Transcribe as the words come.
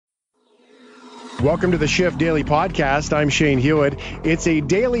Welcome to the Shift Daily Podcast. I'm Shane Hewitt. It's a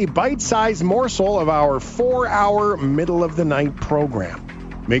daily bite-sized morsel of our 4-hour middle-of-the-night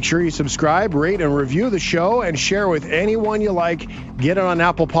program. Make sure you subscribe, rate, and review the show, and share with anyone you like. Get it on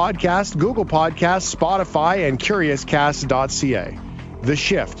Apple Podcasts, Google Podcasts, Spotify, and CuriousCast.ca. The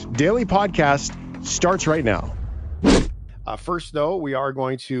Shift Daily Podcast starts right now. First, though, we are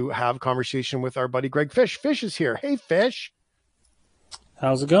going to have a conversation with our buddy Greg Fish. Fish is here. Hey, Fish.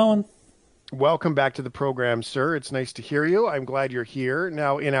 How's it going? Welcome back to the program, sir. It's nice to hear you. I'm glad you're here.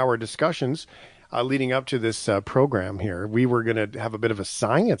 Now, in our discussions leading up to this program here, we were going to have a bit of a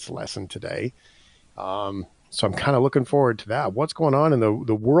science lesson today. So I'm kind of looking forward to that. What's going on in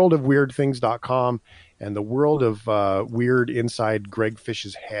the world of weirdthings.com and the world of weird inside Greg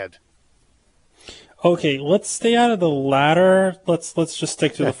Fish's head? Okay, let's stay out of the latter. Let's just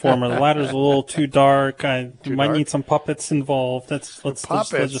stick to the former. The latter's a little too dark. I might need some puppets involved. Let's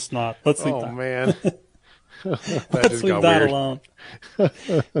just not. Let's leave that. Oh man. Let's leave that alone.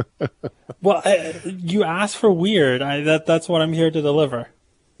 Well, you asked for weird. That's what I'm here to deliver.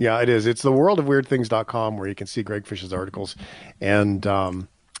 Yeah, it is. It's the world of weirdthings.com where you can see Greg Fish's articles. And,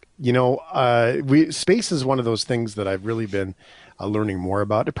 space is one of those things that I've really been learning more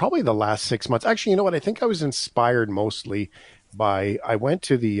about. Probably the last 6 months. Actually, you know what? I think I was inspired mostly by, I went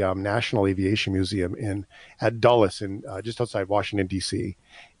to the National Aviation Museum at Dulles just outside Washington, D.C.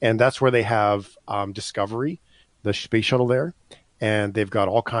 And that's where they have Discovery, the space shuttle there. And they've got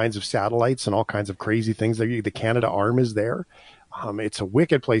all kinds of satellites and all kinds of crazy things. The Canadarm is there. It's a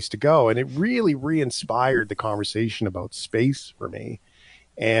wicked place to go. And it really re-inspired the conversation about space for me.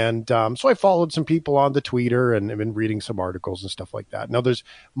 And so I followed some people on the Twitter and have been reading some articles and stuff like that. Now, there's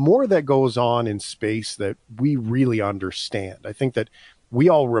more that goes on in space that we really understand. I think that we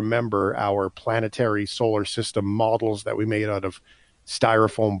all remember our planetary solar system models that we made out of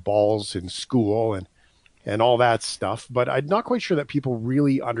styrofoam balls in school and all that stuff. But I'm not quite sure that people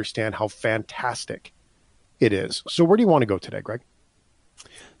really understand how fantastic it is. So where do you want to go today, Greg?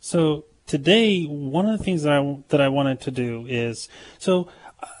 So today, one of the things that I wanted to do is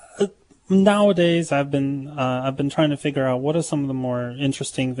nowadays I've been trying to figure out what are some of the more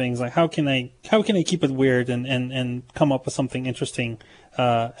interesting things. Like how can I keep it weird and come up with something interesting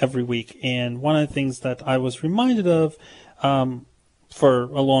every week. And one of the things that I was reminded of for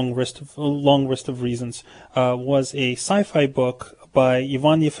a long list of reasons was a sci-fi book by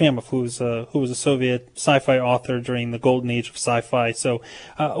Ivan Yefremov, who was a Soviet sci-fi author during the golden age of sci-fi. So,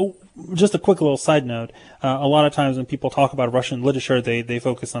 just a quick little side note: a lot of times when people talk about Russian literature, they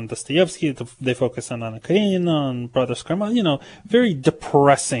focus on Dostoevsky, they focus on Anna Karenina, on Brothers Karamazov. Very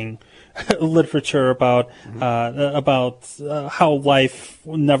depressing literature about how life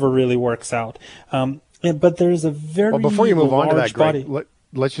never really works out. But there's a very before you move on to that, Greg, body.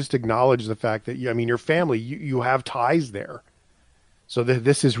 Let's just acknowledge the fact that your family, you have ties there. So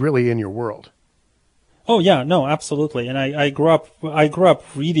this is really in your world. Oh yeah, no, absolutely. And I grew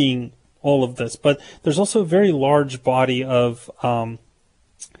up reading all of this, but there's also a very large body of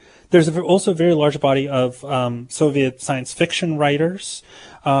Soviet science fiction writers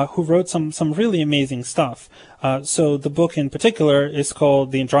who wrote some really amazing stuff. So the book in particular is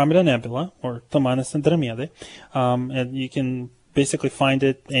called The Andromeda Nebula, or Tamanis Andromeda, and you can basically find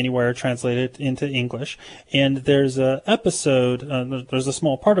it anywhere, translate it into English. And there's a episode, there's a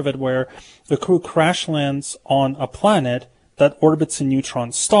small part of it where the crew crash lands on a planet that orbits a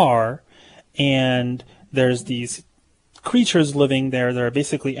neutron star, and there's these creatures living there that are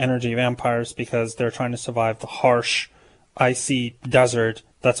basically energy vampires because they're trying to survive the harsh, icy desert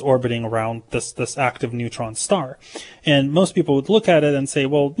that's orbiting around this active neutron star. And most people would look at it and say,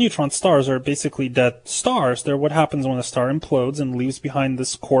 well, neutron stars are basically dead stars. They're what happens when a star implodes and leaves behind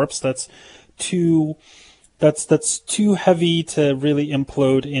this corpse that's too heavy to really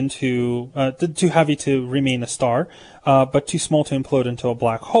implode into, too heavy to remain a star, but too small to implode into a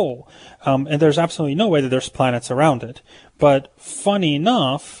black hole. And there's absolutely no way that there's planets around it. But funny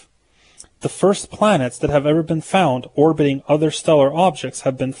enough, the first planets that have ever been found orbiting other stellar objects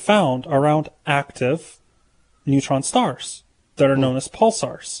have been found around active neutron stars that are known as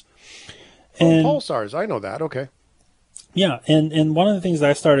pulsars. Pulsars, I know that. Okay. Yeah, and one of the things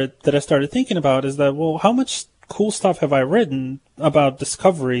that I started thinking about is that, well, how much cool stuff have I written about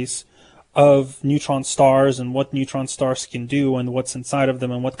discoveries of neutron stars and what neutron stars can do and what's inside of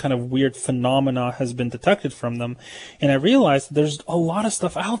them and what kind of weird phenomena has been detected from them. And I realized that there's a lot of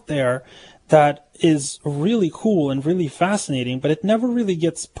stuff out there that is really cool and really fascinating, but it never really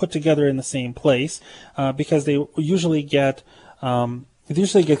gets put together in the same place because they usually get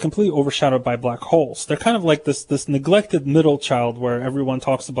usually get completely overshadowed by black holes. They're kind of like this neglected middle child where everyone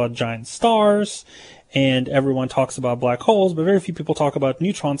talks about giant stars and everyone talks about black holes, but very few people talk about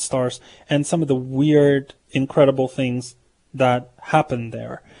neutron stars and some of the weird, incredible things that happen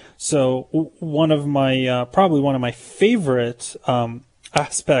there. So one of my probably one of my favorite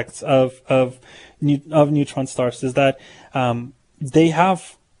aspects of neutron stars is that they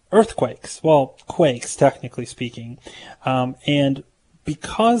have earthquakes. Well, quakes, technically speaking, and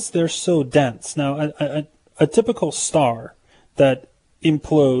because they're so dense. Now, a typical star that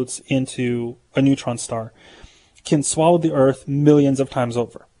implodes into a neutron star can swallow the Earth millions of times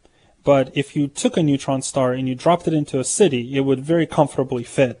over. But if you took a neutron star and you dropped it into a city, it would very comfortably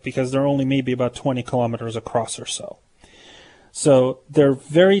fit because they're only maybe about 20 kilometers across or so. So they're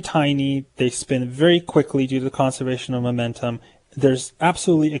very tiny. They spin very quickly due to the conservation of momentum. There's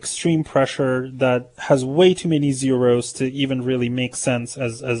absolutely extreme pressure that has way too many zeros to even really make sense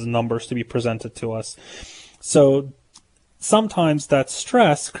as numbers to be presented to us. So sometimes that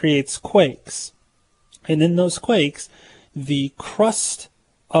stress creates quakes. And in those quakes, the crust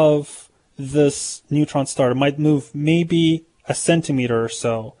of this neutron star might move maybe a centimeter or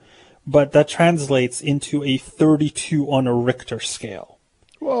so, but that translates into a 32 on a Richter scale.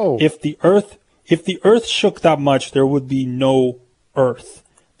 Whoa. If the Earth shook that much, there would be no Earth.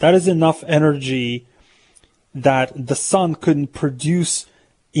 That is enough energy that the sun couldn't produce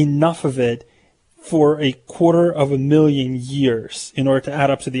enough of it for 250,000 years in order to add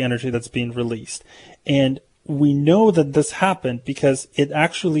up to the energy that's being released. And we know that this happened because it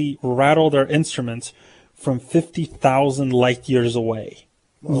actually rattled our instruments from 50,000 light years away,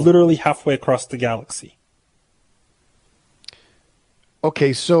 literally halfway across the galaxy.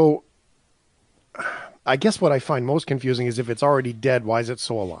 Okay, so I guess what I find most confusing is if it's already dead, why is it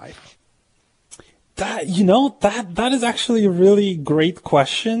so alive? That is actually a really great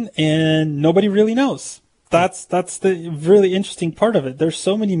question, and nobody really knows. That's the really interesting part of it. There's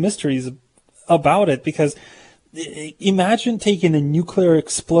so many mysteries about it because imagine taking a nuclear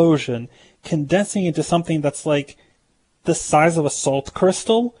explosion, condensing into something that's like the size of a salt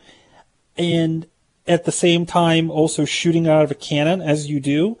crystal, and at the same time also shooting out of a cannon as you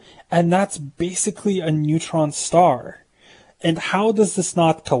do, and that's basically a neutron star. And how does this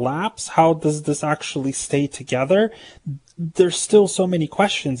not collapse? How does this actually stay together? There's still so many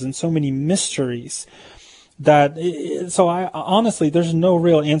questions and so many mysteries that, so I honestly, there's no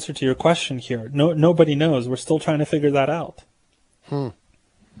real answer to your question here. Nobody knows. We're still trying to figure that out.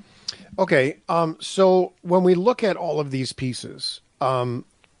 Okay. So when we look at all of these pieces,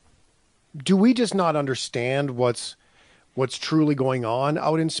 do we just not understand what's truly going on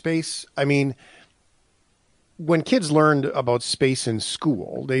out in space? I mean, when kids learned about space in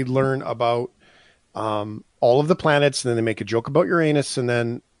school, they learn about all of the planets, and then they make a joke about Uranus, and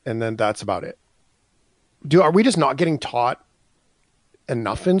then that's about it. Are we just not getting taught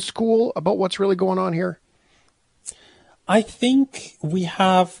enough in school about what's really going on here? I think we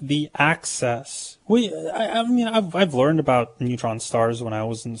have the access. I mean, I've learned about neutron stars when I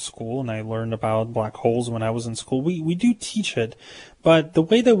was in school, and I learned about black holes when I was in school. We do teach it, but the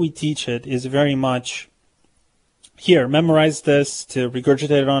way that we teach it is very much, here, memorize this to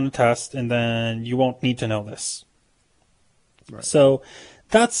regurgitate it on a test, and then you won't need to know this. Right. So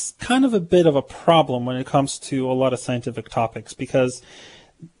that's kind of a bit of a problem when it comes to a lot of scientific topics, because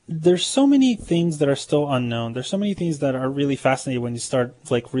there's so many things that are still unknown. There's so many things that are really fascinating when you start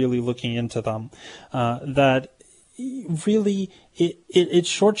like really looking into them, that really it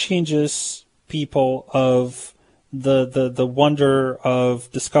shortchanges people of the wonder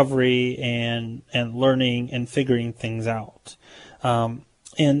of discovery and learning and figuring things out.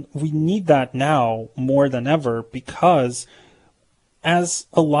 And we need that now more than ever, because as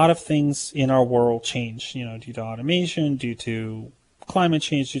a lot of things in our world change, due to automation, due to climate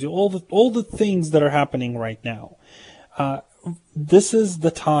change, due to all the things that are happening right now, this is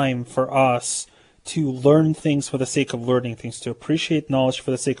the time for us to learn things for the sake of learning things, to appreciate knowledge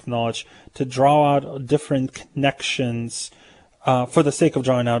for the sake of knowledge, to draw out different connections for the sake of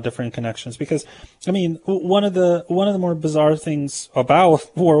drawing out different connections. Because, I mean, one of the more bizarre things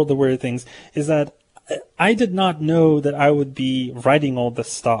about World of Weird Things is that I did not know that I would be writing all this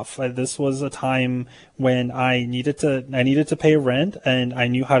stuff. This was a time when I needed to pay rent, and I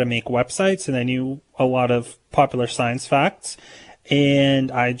knew how to make websites, and I knew a lot of popular science facts.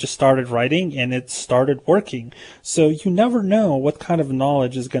 And I just started writing, and it started working. So you never know what kind of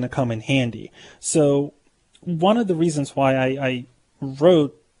knowledge is going to come in handy. So one of the reasons why I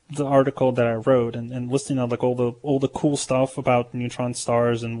wrote the article that I wrote, and listening to like all the cool stuff about neutron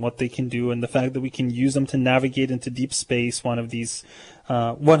stars and what they can do, and the fact that we can use them to navigate into deep space, one of these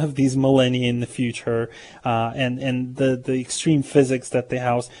one of these millennia in the future, and the extreme physics that they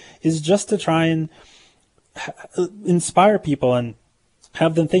house is just to try and inspire people and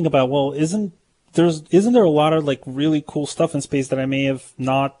have them think about, well, isn't there a lot of like really cool stuff in space that I may have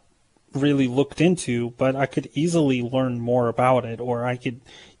not really looked into, but I could easily learn more about it, or I could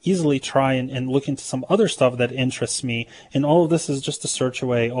easily try and look into some other stuff that interests me. And all of this is just a search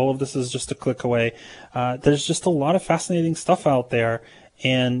away. All of this is just a click away. There's just a lot of fascinating stuff out there.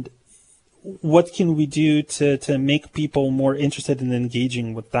 And what can we do to make people more interested in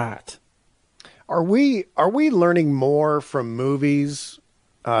engaging with that? Are we learning more from movies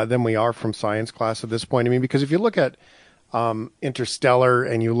than we are from science class at this point? I mean, because if you look at Interstellar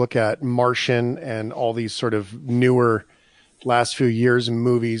and you look at Martian and all these sort of newer last few years in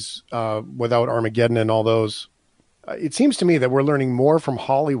movies without Armageddon and all those, it seems to me that we're learning more from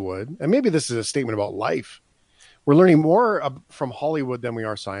Hollywood, and maybe this is a statement about life. We're learning more from Hollywood than we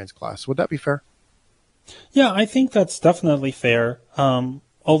are science class. Would that be fair? Yeah, I think that's definitely fair.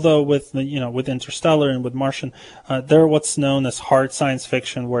 Although with Interstellar and with Martian, they're what's known as hard science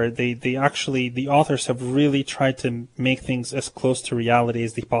fiction, where they actually, the authors have really tried to make things as close to reality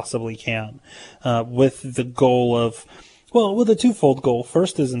as they possibly can, with the goal of, well, with a twofold goal.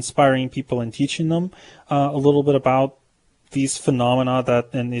 First is inspiring people and teaching them a little bit about these phenomena that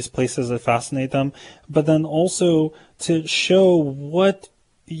in these places that fascinate them, but then also to show what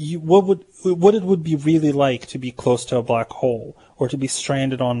it would be really like to be close to a black hole or to be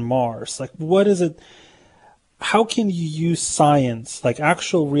stranded on Mars. Like, what is it? How can you use science, like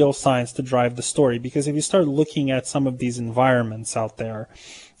actual real science, to drive the story? Because if you start looking at some of these environments out there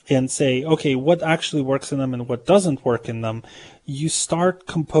and say, okay, what actually works in them and what doesn't work in them, you start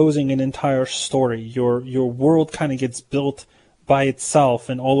composing an entire story. Your world kind of gets built by itself,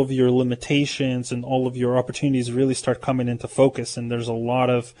 and all of your limitations and all of your opportunities really start coming into focus. And there's a lot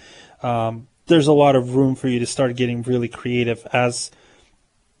of room for you to start getting really creative as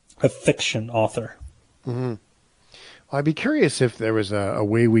a fiction author. Mm-hmm. Well, I'd be curious if there was a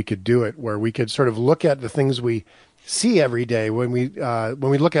way we could do it where we could sort of look at the things we see every day when we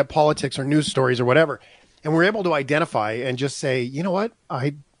look at politics or news stories or whatever, and we're able to identify and just say, you know what,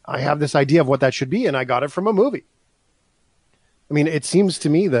 I have this idea of what that should be, and I got it from a movie. I mean, it seems to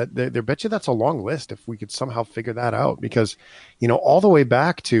me that there bet you that's a long list if we could somehow figure that out, because, all the way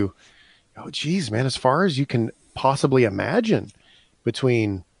back to, oh, geez, man, as far as you can possibly imagine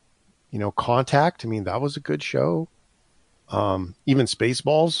between, Contact. I mean, that was a good show. Even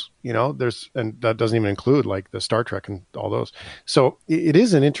Spaceballs, and that doesn't even include like the Star Trek and all those. So it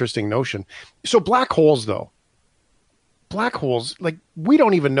is an interesting notion. So black holes, like we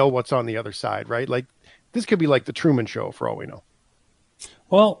don't even know what's on the other side, right? Like this could be like the Truman Show for all we know.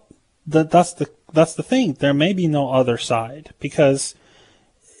 Well, that's the thing. There may be no other side, because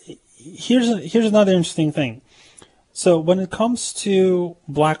here's another interesting thing. So when it comes to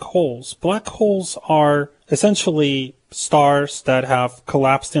black holes are essentially stars that have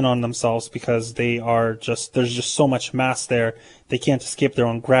collapsed in on themselves because there's just so much mass there, they can't escape their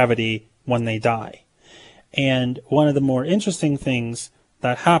own gravity when they die. And one of the more interesting things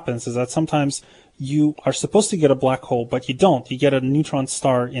that happens is that sometimes you are supposed to get a black hole, but you don't. You get a neutron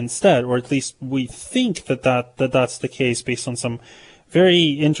star instead, or at least we think that's the case based on some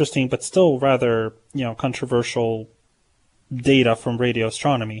very interesting but still rather, controversial data from radio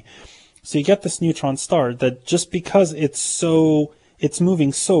astronomy. So you get this neutron star that just because it's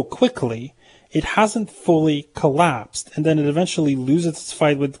moving so quickly, it hasn't fully collapsed, and then it eventually loses its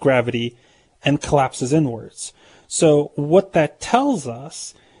fight with gravity and collapses inwards. So what that tells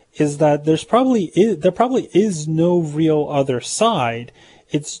us is that there probably is no real other side.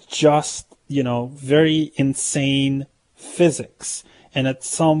 It's just, very insane physics. And at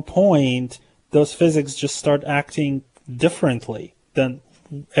some point, those physics just start acting differently than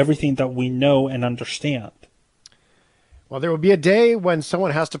everything that we know and understand. Well, there will be a day when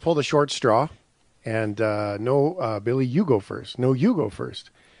someone has to pull the short straw, and no, Billy, you go first. No, you go first.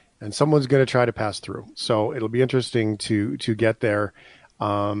 And someone's going to try to pass through. So it'll be interesting to get there.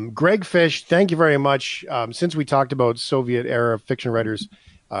 Greg Fish, thank you very much. Since we talked about Soviet era fiction writers,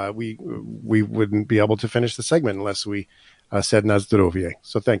 we wouldn't be able to finish the segment unless we said na zdrowie.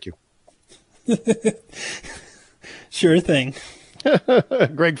 So thank you. Sure thing.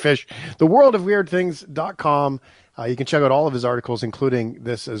 Greg Fish, theworldofweirdthings.com. You can check out all of his articles, including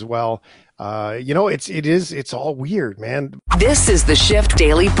this as well. It's all weird, man. This is the Shift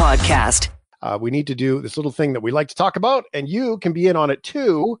Daily Podcast. We need to do this little thing that we like to talk about, and you can be in on it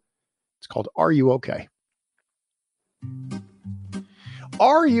too. It's called Are You Okay?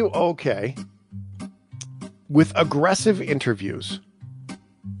 Are you okay with aggressive interviews?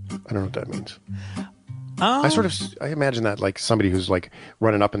 I don't know what that means. I imagine that like somebody who's like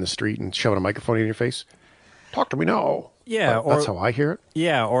running up in the street and shoving a microphone in your face. Talk to me now. Yeah, That's how I hear it.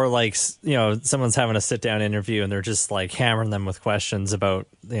 Yeah, or like, someone's having a sit down interview and they're just like hammering them with questions about,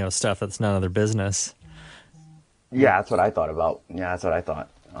 stuff that's none of their business. Yeah, that's what I thought about. Yeah, that's what I thought.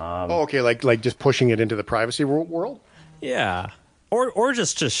 Okay, like just pushing it into the privacy world. Yeah, or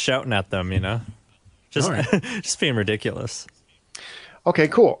just shouting at them, just All right. just being ridiculous. Okay,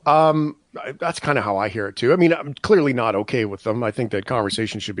 cool. That's kind of how I hear it too. I mean, I'm clearly not okay with them. I think that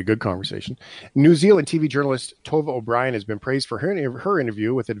conversation should be good conversation. New Zealand TV journalist Tova O'Brien has been praised for her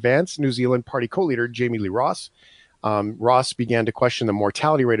interview with Advance New Zealand Party co-leader Jamie Lee Ross. Ross began to question the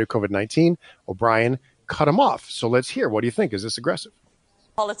mortality rate of COVID-19. O'Brien cut him off. So let's hear. What do you think? Is this aggressive?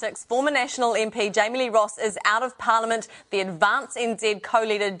 Politics. Former National MP Jamie Lee Ross is out of Parliament. The Advance NZ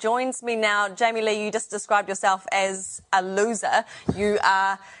co-leader joins me now. Jamie Lee, you just described yourself as a loser. You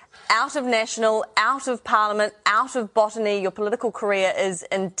are out of National, out of Parliament, out of Botany. Your political career is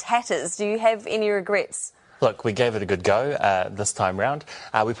in tatters. Do you have any regrets? Look, we gave it a good go this time round.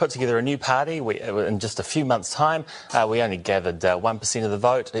 We put together a new party. In just a few months' time, we only gathered 1% of the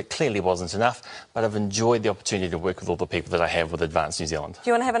vote. It clearly wasn't enough, but I've enjoyed the opportunity to work with all the people that I have with Advance New Zealand. Do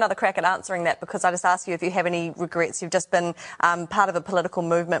you want to have another crack at answering that? Because I just asked you if you have any regrets. You've just been part of a political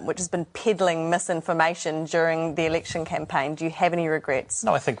movement which has been peddling misinformation during the election campaign. Do you have any regrets?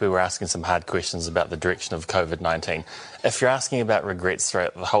 No, I think we were asking some hard questions about the direction of COVID-19. If you're asking about regrets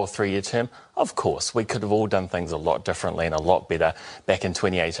throughout the whole 3-year term, of course, we could have all done things a lot differently and a lot better back in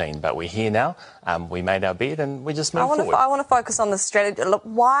 2018, but we're here now. We made our bed and we just moved forward. I want to focus on the strategy. Look,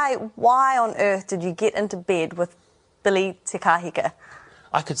 why on earth did you get into bed with Billy Te Kahika?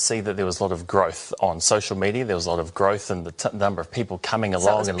 I could see that there was a lot of growth on social media. There was a lot of growth in the number of people coming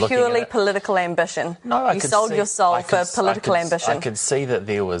along and looking at it. Purely political ambition. No, you sold your soul for political ambition. I could see that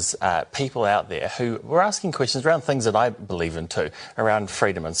there was people out there who were asking questions around things that I believe in too, around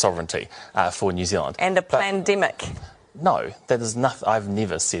freedom and sovereignty for New Zealand. And a pandemic. No, that is nothing. I've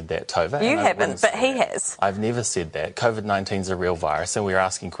never said that, Tova. You haven't, but he has. I've never said that. COVID-19 is a real virus, and we're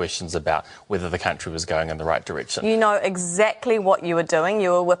asking questions about whether the country was going in the right direction. You know exactly what you were doing.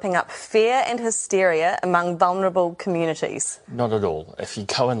 You were whipping up fear and hysteria among vulnerable communities. Not at all. If you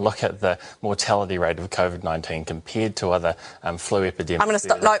go and look at the mortality rate of COVID-19 compared to other flu epidemics, I'm going to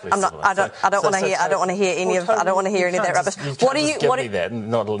stop. No, I'm not. I don't want to hear. I don't want to hear any of. I don't want to hear any of that rubbish. What do you? Give me that and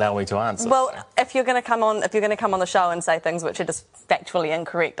not allow me to answer. Well, if you're going to come on the show and say things which are just factually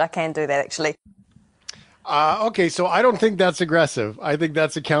incorrect, I can do that actually. Okay, so I don't think that's aggressive. I think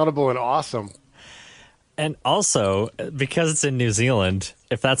that's accountable and awesome. And also, because it's in New Zealand,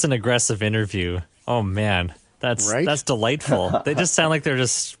 if that's an aggressive interview, oh man, that's delightful. They just sound like they're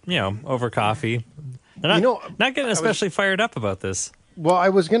just, over coffee. They're not getting especially fired up about this. Well, I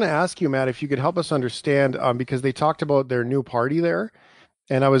was going to ask you, Matt, if you could help us understand, because they talked about their new party there.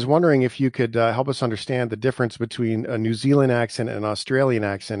 And I was wondering if you could help us understand the difference between a New Zealand accent and an Australian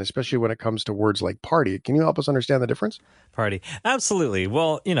accent, especially when it comes to words like party. Can you help us understand the difference? Party. Absolutely.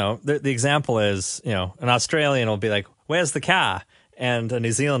 Well, the example is, an Australian will be like, where's the car? And a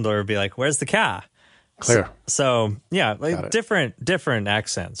New Zealander will be like, where's the car? Clear. So yeah, like different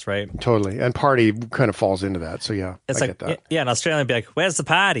accents, right? Totally. And party kind of falls into that. So yeah, it's I like, get that. Yeah, an Australian would be like, where's the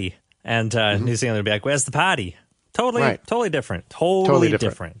party? And New Zealander would be like, where's the party? Totally different. Totally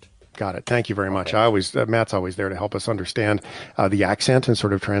different. Got it. Thank you very much. Matt's always there to help us understand the accent and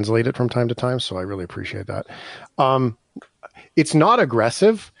sort of translate it from time to time. So I really appreciate that. It's not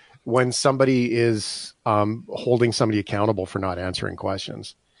aggressive when somebody is holding somebody accountable for not answering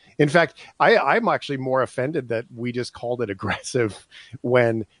questions. In fact, I'm actually more offended that we just called it aggressive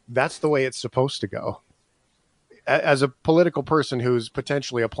when that's the way it's supposed to go. As a political person who's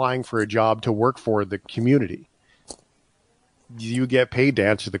potentially applying for a job to work for the community, you get paid to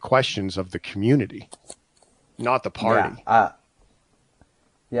answer the questions of the community, not the party. I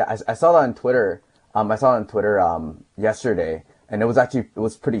saw that on Twitter. I saw it on Twitter yesterday, and it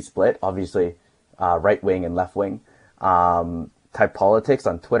was pretty split. Obviously, right wing and left wing type politics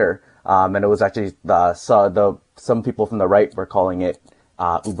on Twitter, and it was actually some people from the right were calling it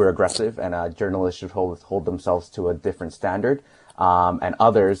uber aggressive, and journalists should hold themselves to a different standard, and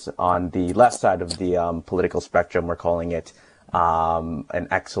others on the left side of the political spectrum were calling it an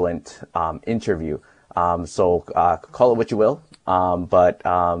excellent interview. So call it what you will. But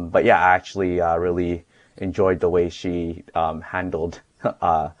yeah, I actually really enjoyed the way she handled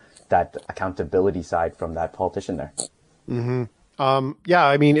that accountability side from that politician there. Mm-hmm. Yeah,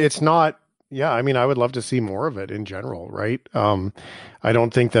 I mean, it's not. Yeah, I mean, I would love to see more of it in general, right? I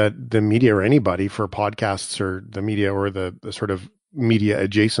don't think that the media or anybody for podcasts or the media or the sort of media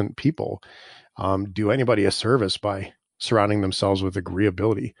adjacent people do anybody a service by surrounding themselves with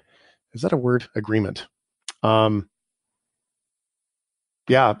agreeability. Is that a word? Agreement. Chuck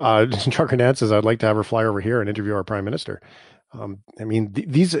Hernandez says, I'd like to have her fly over here and interview our prime minister. I mean,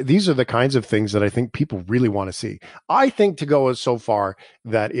 these are the kinds of things that I think people really want to see. I think to go so far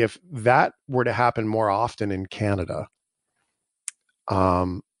that if that were to happen more often in Canada,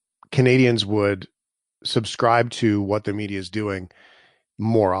 Canadians would subscribe to what the media is doing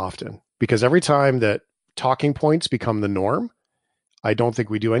more often, because every time that talking points become the norm, I don't think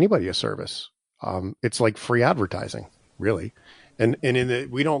we do anybody a service. It's like free advertising, really. And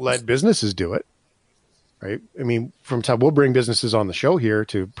we don't let businesses do it. Right. I mean, from time we'll bring businesses on the show here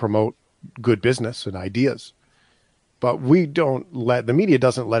to promote good business and ideas, but the media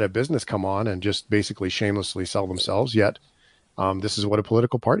doesn't let a business come on and just basically shamelessly sell themselves. Yet, this is what a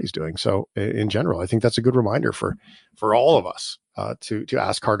political party is doing. So in general, I think that's a good reminder for all of us to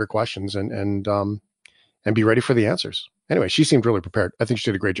ask harder questions and be ready for the answers. Anyway, she seemed really prepared. I think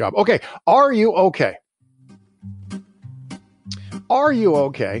she did a great job. Okay. Are you okay? Are you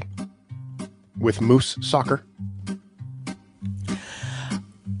okay with Moose Soccer?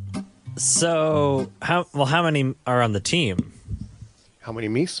 So, how many are on the team? How many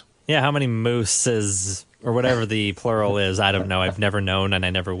Meese? Yeah, how many mooses, or whatever the plural is, I don't know. I've never known, and I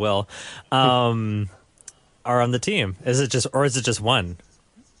never will, are on the team. Is it just one?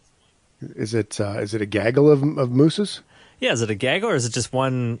 Is it a gaggle of mooses? Yeah, is it a gaggle, or is it just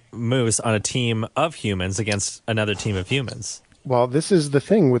one moose on a team of humans against another team of humans? Well, this is the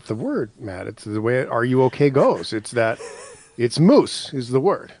thing with the word, Matt. It's the way "Are you okay" goes. It's that it's moose is the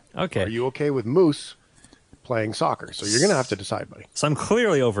word. Okay. Are you okay with moose playing soccer? So you're going to have to decide, buddy. So I'm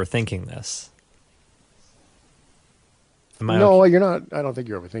clearly overthinking this. No, you're not. I don't think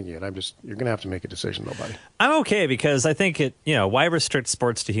you're overthinking it. You're going to have to make a decision, though, buddy. I'm okay because I think why restrict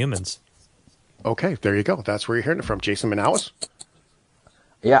sports to humans? Okay, there you go. That's where you're hearing it from. Jason Manauis?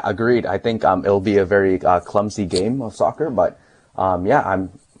 Yeah, agreed. I think it'll be a very clumsy game of soccer, but I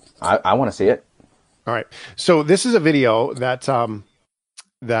want to see it. All right. So this is a video that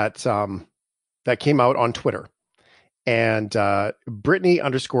came out on Twitter, and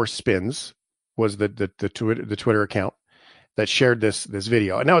Brittany_spins was the Twitter account that shared this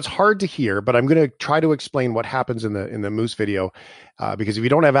video. And now it's hard to hear, but I'm going to try to explain what happens in the Moose video, because if you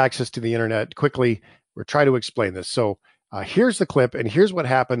don't have access to the internet quickly, we'll try to explain this. So here's the clip, and here's what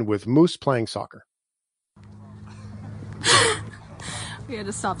happened with Moose playing soccer. We had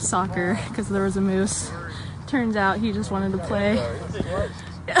to stop soccer because there was a moose. Turns out he just wanted to play.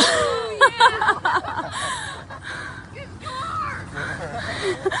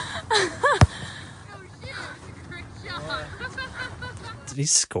 Did he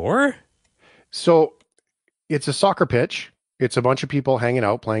score? So it's a soccer pitch. It's a bunch of people hanging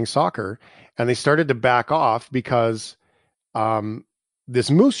out playing soccer, and they started to back off because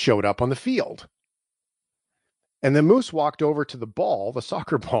this moose showed up on the field. And the moose walked over to the ball, the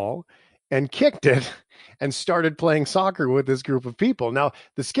soccer ball, and kicked it and started playing soccer with this group of people. Now,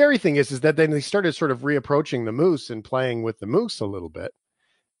 the scary thing is that then they started sort of reapproaching the moose and playing with the moose a little bit.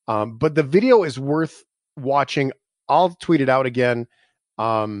 But the video is worth watching. I'll tweet it out again,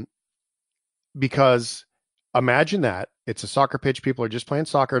 because imagine that. It's a soccer pitch. People are just playing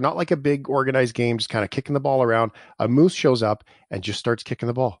soccer, not like a big organized game, just kind of kicking the ball around. A moose shows up and just starts kicking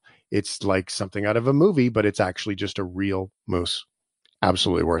the ball. It's like something out of a movie, but it's actually just a real moose.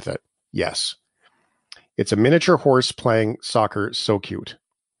 Absolutely worth it. Yes. It's a miniature horse playing soccer. So cute.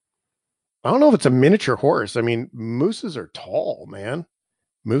 I don't know if it's a miniature horse. I mean, mooses are tall, man.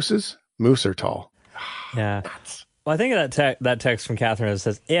 Moose are tall. Yeah. Well, I think that text from Catherine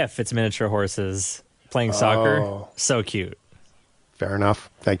says, if it's miniature horses playing soccer, so cute. Fair enough.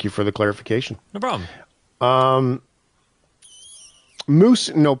 Thank you for the clarification. No problem. Moose,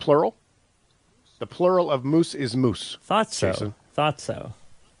 no plural. The plural of moose is moose. Thought so. Jason. Thought so.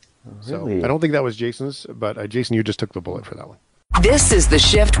 Really? So I don't think that was Jason's, but Jason, you just took the bullet for that one. This is the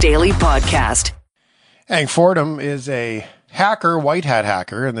Shift Daily Podcast. Hank Fordham is a hacker, white hat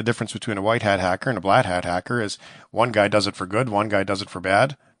hacker, and the difference between a white hat hacker and a black hat hacker is one guy does it for good, one guy does it for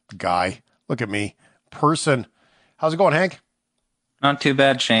bad. Guy, look at me. Person. How's it going, Hank? Not too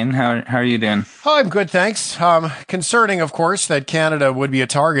bad, Shane. How are you doing? Oh, I'm good, thanks. Concerning, of course, that Canada would be a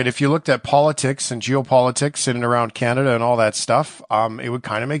target. If you looked at politics and geopolitics in and around Canada and all that stuff, it would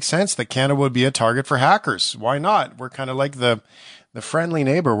kind of make sense that Canada would be a target for hackers. Why not? We're kind of like the friendly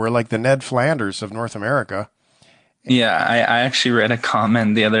neighbor. We're like the Ned Flanders of North America. Yeah, I actually read a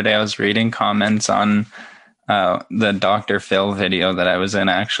comment the other day. I was reading comments on the Dr. Phil video that I was in,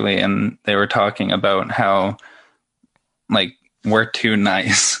 actually, and they were talking about how, like, we're too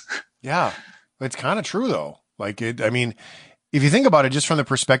nice. Yeah, it's kind of true though. Like I mean, if you think about it just from the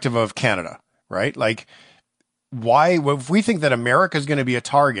perspective of Canada, right? Like why, if we think that America is going to be a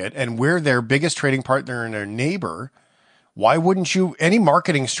target and we're their biggest trading partner and their neighbor, why wouldn't you, any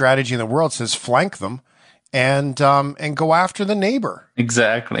marketing strategy in the world says flank them and go after the neighbor?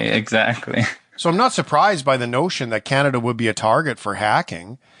 Exactly. So I'm not surprised by the notion that Canada would be a target for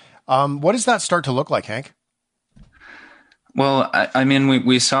hacking. What does that start to look like, Hank? Well, I mean,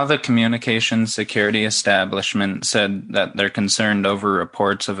 we saw the Communications Security Establishment said that they're concerned over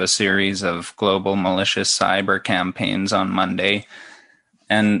reports of a series of global malicious cyber campaigns on Monday,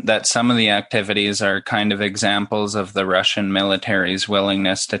 and that some of the activities are kind of examples of the Russian military's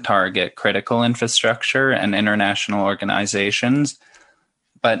willingness to target critical infrastructure and international organizations.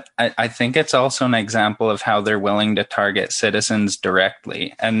 But I think it's also an example of how they're willing to target citizens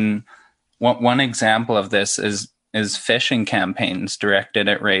directly. And one example of this is phishing campaigns directed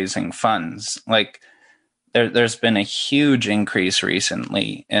at raising funds. Like there's been a huge increase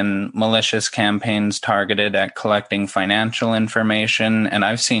recently in malicious campaigns targeted at collecting financial information. And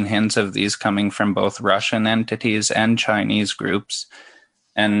I've seen hints of these coming from both Russian entities and Chinese groups.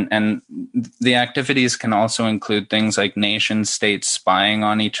 And the activities can also include things like nation states spying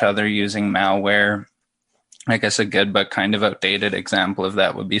on each other using malware. I guess a good but kind of outdated example of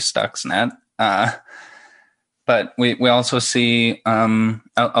that would be Stuxnet. But we also see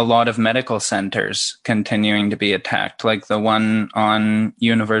a lot of medical centers continuing to be attacked, like the one on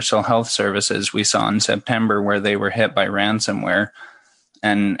Universal Health Services we saw in September where they were hit by ransomware,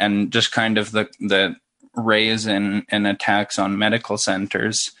 and just kind of the raise in attacks on medical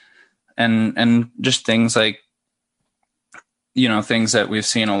centers and just things like, you know, things that we've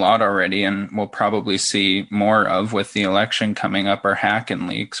seen a lot already and we'll probably see more of with the election coming up are hack-in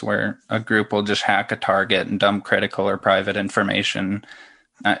leaks, where a group will just hack a target and dump critical or private information,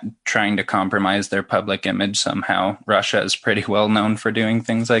 trying to compromise their public image somehow. Russia is pretty well known for doing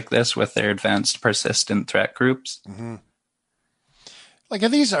things like this with their advanced persistent threat groups. Mm-hmm. Like, are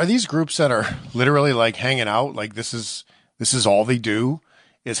these groups that are literally like hanging out? Like this is all they do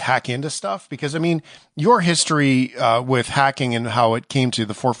is hack into stuff? Because I mean, your history with hacking and how it came to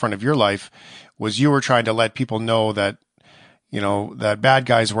the forefront of your life was you were trying to let people know that, you know, that bad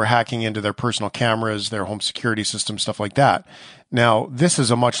guys were hacking into their personal cameras, their home security system, stuff like that. Now, this is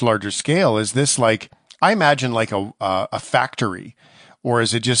a much larger scale. Is this like, I imagine like a factory, or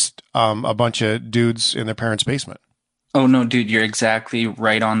is it just a bunch of dudes in their parents' basement? Oh no, dude, you're exactly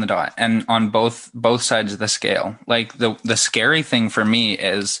right on the dot. And on both sides of the scale. Like the scary thing for me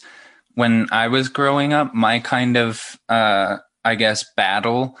is when I was growing up, my kind of, I guess,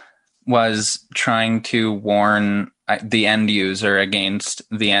 battle was trying to warn the end user against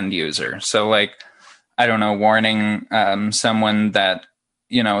the end user. So like, I don't know, warning someone that,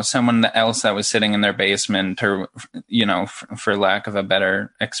 you know, someone else that was sitting in their basement or, you know, for lack of a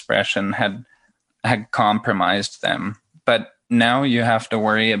better expression, had compromised them. But now you have to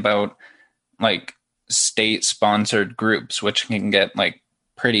worry about like state-sponsored groups, which can get like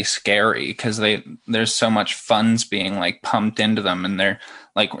pretty scary because there's so much funds being like pumped into them. And they're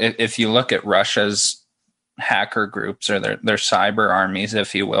like, if you look at Russia's hacker groups or their cyber armies,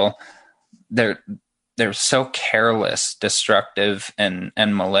 if you will, they're so careless, destructive, and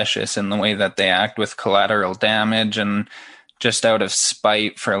malicious in the way that they act with collateral damage and just out of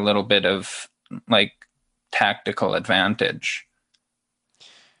spite for a little bit of like tactical advantage.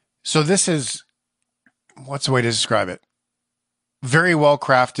 So this is, what's the way to describe it? Very well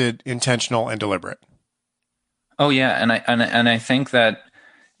crafted, intentional, and deliberate. Oh yeah, and I think that,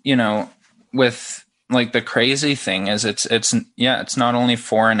 you know, with like the crazy thing is it's not only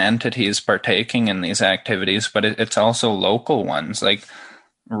foreign entities partaking in these activities, but it's also local ones, like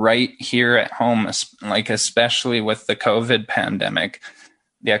right here at home, like especially with the COVID pandemic.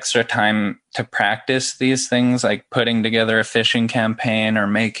 The extra time to practice these things, like putting together a phishing campaign or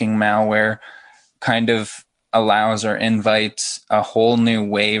making malware, kind of allows or invites a whole new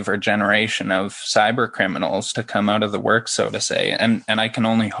wave or generation of cyber criminals to come out of the work, so to say. And I can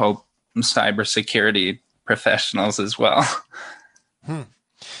only hope cybersecurity professionals as well.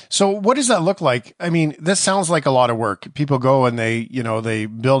 So what does that look like? I mean, this sounds like a lot of work. People go and they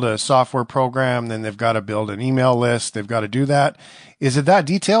build a software program, then they've got to build an email list. They've got to do that. Is it that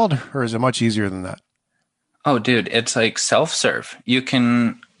detailed, or is it much easier than that? Oh, dude, it's like self-serve. You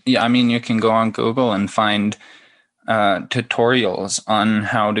can go on Google and find tutorials on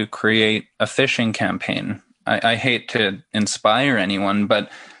how to create a phishing campaign. I hate to inspire anyone,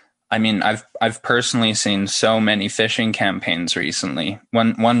 but I mean, I've personally seen so many phishing campaigns recently.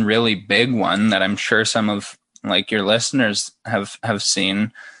 One really big one that I'm sure some of like your listeners have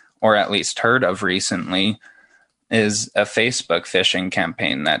seen, or at least heard of recently, is a Facebook phishing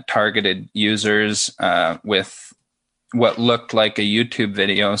campaign that targeted users with what looked like a YouTube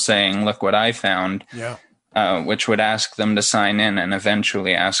video saying, "Look what I found," which would ask them to sign in and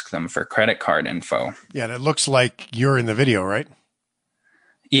eventually ask them for credit card info. Yeah, and it looks like you're in the video, right?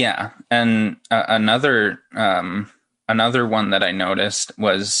 Yeah, and another one that I noticed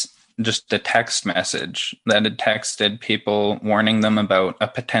was just a text message that had texted people warning them about a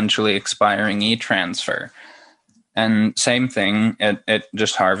potentially expiring e-transfer. And same thing, it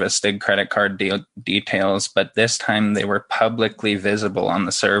just harvested credit card details, but this time they were publicly visible on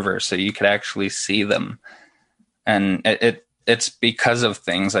the server, so you could actually see them. And it's because of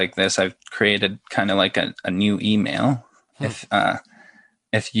things like this I've created kind of like a new email.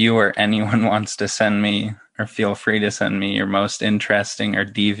 If you or anyone wants to send me, or feel free to send me your most interesting or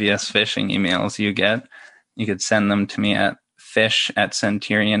devious phishing emails you get, you could send them to me at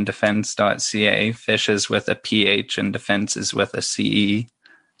fish@centuriondefense.ca. Fish is with a PH and defense is with a CE.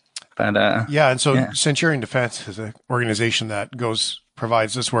 But Centurion Defense is an organization that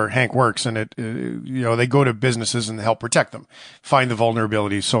provides this where Hank works, and they go to businesses and help protect them, find the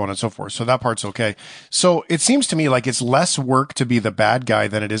vulnerabilities, so on and so forth. So that part's okay. So it seems to me like it's less work to be the bad guy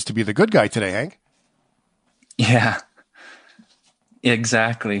than it is to be the good guy today, Hank. Yeah,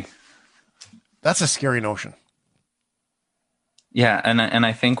 exactly. That's a scary notion. Yeah, and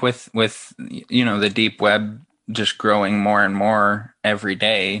I think with the deep web just growing more and more every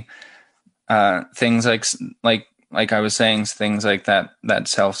day, things like I was saying, things like that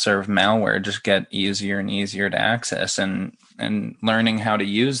self-serve malware just get easier and easier to access, and learning how to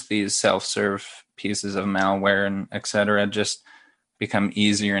use these self-serve pieces of malware and et cetera just become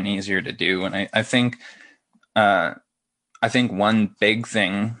easier and easier to do. And I think one big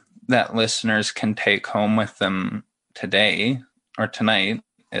thing that listeners can take home with them today or tonight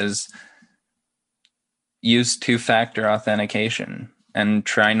is use two-factor authentication and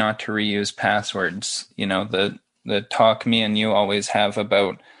try not to reuse passwords. The talk me and you always have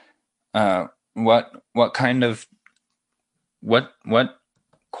about what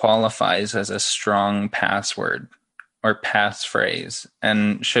qualifies as a strong password or passphrase,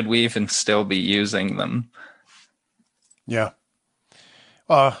 and should we even still be using them? Yeah.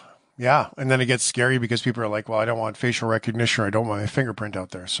 Yeah. And then it gets scary because people are like, well, I don't want facial recognition, or I don't want my fingerprint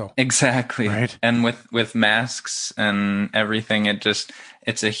out there. So exactly. Right. And with masks and everything,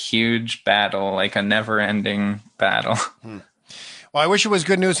 it's a huge battle, like a never ending battle. Well, I wish it was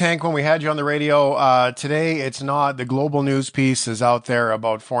good news, Hank, when we had you on the radio. Today, it's not. The global news piece is out there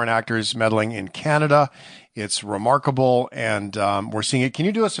about foreign actors meddling in Canada. It's remarkable, and we're seeing it. Can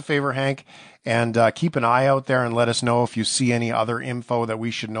you do us a favor, Hank, and keep an eye out there and let us know if you see any other info that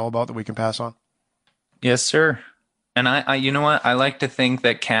we should know about that we can pass on? Yes, sir. And I you know what? I like to think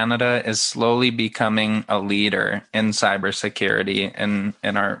that Canada is slowly becoming a leader in cybersecurity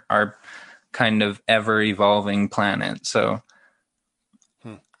in our kind of ever-evolving planet. So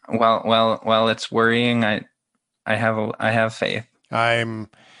while it's worrying, I have faith. I'm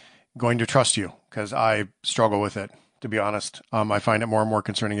going to trust you because I struggle with it, to be honest. I find it more and more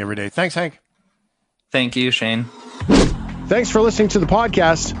concerning every day. Thanks, Hank. Thank you, Shane. Thanks for listening to the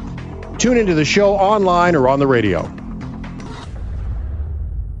podcast. Tune into the show online or on the radio.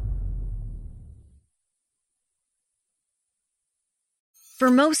 For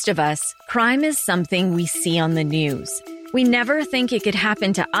most of us, crime is something we see on the news. We never think it could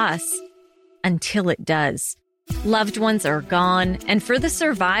happen to us until it does. Loved ones are gone, and for the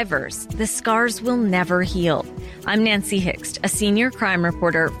survivors, the scars will never heal. I'm Nancy Hixt, a senior crime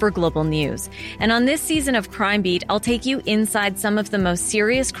reporter for Global News. And on this season of Crime Beat, I'll take you inside some of the most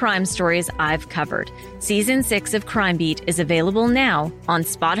serious crime stories I've covered. Season 6 of Crime Beat is available now on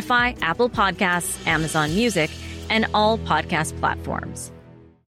Spotify, Apple Podcasts, Amazon Music, and all podcast platforms.